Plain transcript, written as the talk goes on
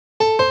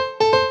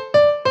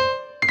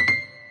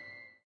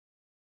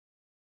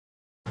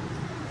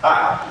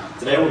Hi!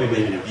 Today we'll be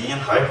making a vegan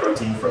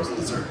high-protein frozen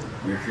dessert.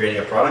 We are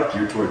creating a product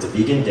geared towards a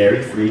vegan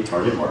dairy-free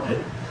target market.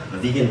 A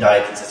vegan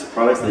diet consists of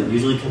products that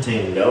usually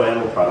contain no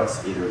animal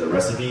products, either the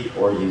recipe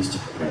or used to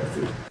prepare the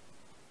food.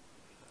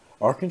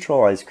 Our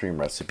control ice cream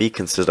recipe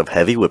consists of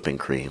heavy whipping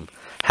cream,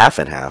 half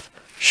and half,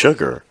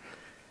 sugar,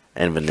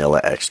 and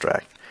vanilla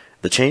extract.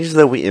 The changes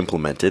that we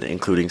implemented,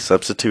 including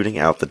substituting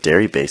out the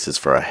dairy bases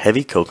for a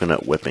heavy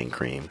coconut whipping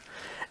cream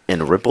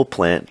and Ripple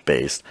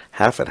plant-based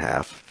half and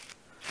half,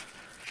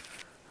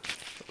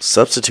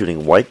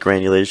 substituting white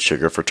granulated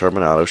sugar for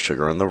turbinado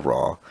sugar in the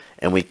raw,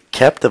 and we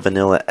kept the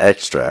vanilla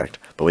extract,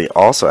 but we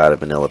also added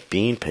vanilla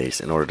bean paste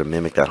in order to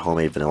mimic that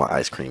homemade vanilla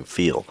ice cream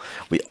feel.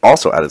 We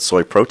also added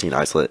soy protein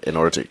isolate in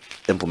order to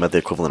implement the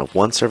equivalent of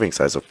 1 serving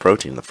size of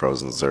protein in the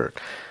frozen dessert.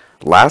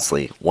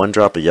 Lastly, 1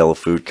 drop of yellow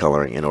food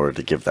coloring in order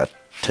to give that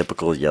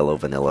typical yellow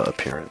vanilla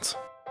appearance.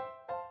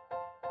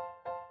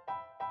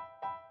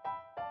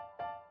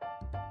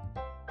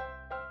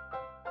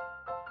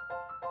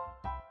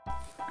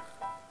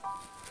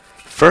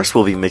 First,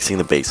 we'll be mixing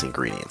the base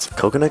ingredients,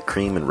 coconut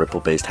cream and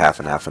Ripple-based half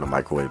and half in a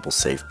microwavable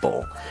safe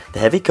bowl. The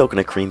heavy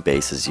coconut cream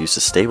base is used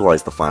to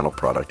stabilize the final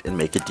product and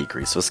make it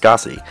decrease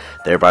viscosity,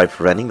 thereby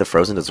preventing the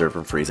frozen dessert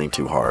from freezing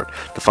too hard.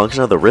 The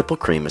function of the Ripple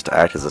cream is to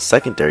act as a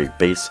secondary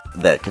base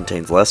that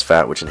contains less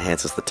fat, which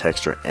enhances the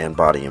texture and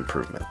body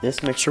improvement.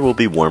 This mixture will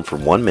be warmed for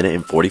 1 minute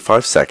and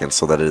 45 seconds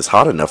so that it is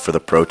hot enough for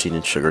the protein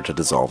and sugar to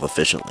dissolve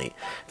efficiently.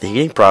 The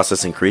heating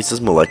process increases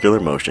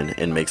molecular motion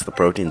and makes the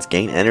proteins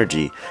gain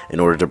energy in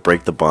order to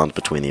break the bonds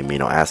between the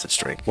amino acid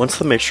string. Once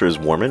the mixture is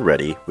warm and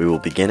ready, we will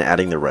begin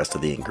adding the rest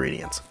of the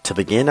ingredients. To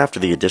begin, after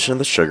the addition of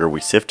the sugar,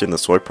 we sift in the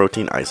soy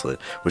protein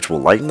isolate, which will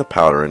lighten the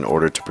powder in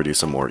order to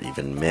produce a more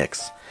even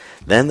mix.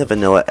 Then the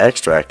vanilla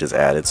extract is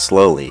added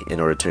slowly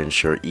in order to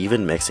ensure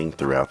even mixing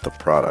throughout the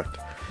product.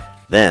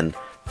 Then,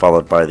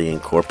 followed by the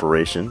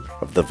incorporation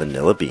of the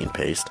vanilla bean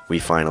paste, we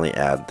finally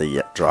add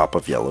the drop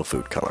of yellow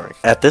food coloring.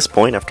 At this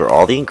point, after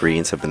all the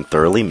ingredients have been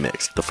thoroughly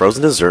mixed, the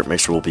frozen dessert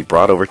mixture will be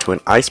brought over to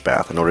an ice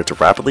bath in order to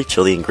rapidly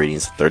chill the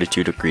ingredients to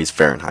 32 degrees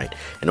Fahrenheit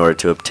in order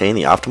to obtain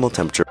the optimal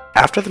temperature.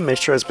 After the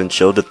mixture has been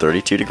chilled to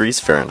 32 degrees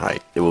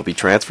Fahrenheit, it will be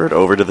transferred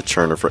over to the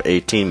churner for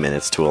 18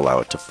 minutes to allow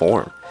it to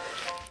form.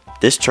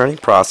 This churning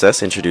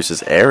process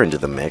introduces air into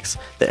the mix.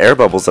 The air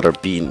bubbles that are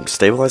being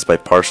stabilized by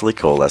partially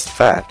coalesced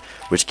fat,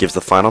 which gives the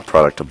final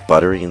product a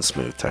buttery and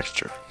smooth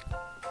texture.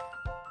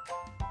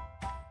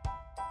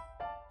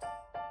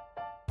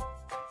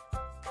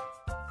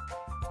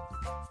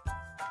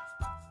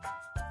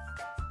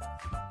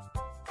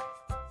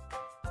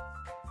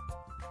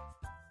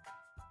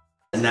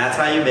 And that's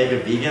how you make a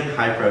vegan,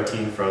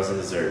 high-protein frozen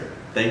dessert.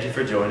 Thank you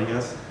for joining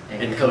us,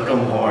 and cook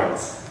 'em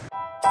horns!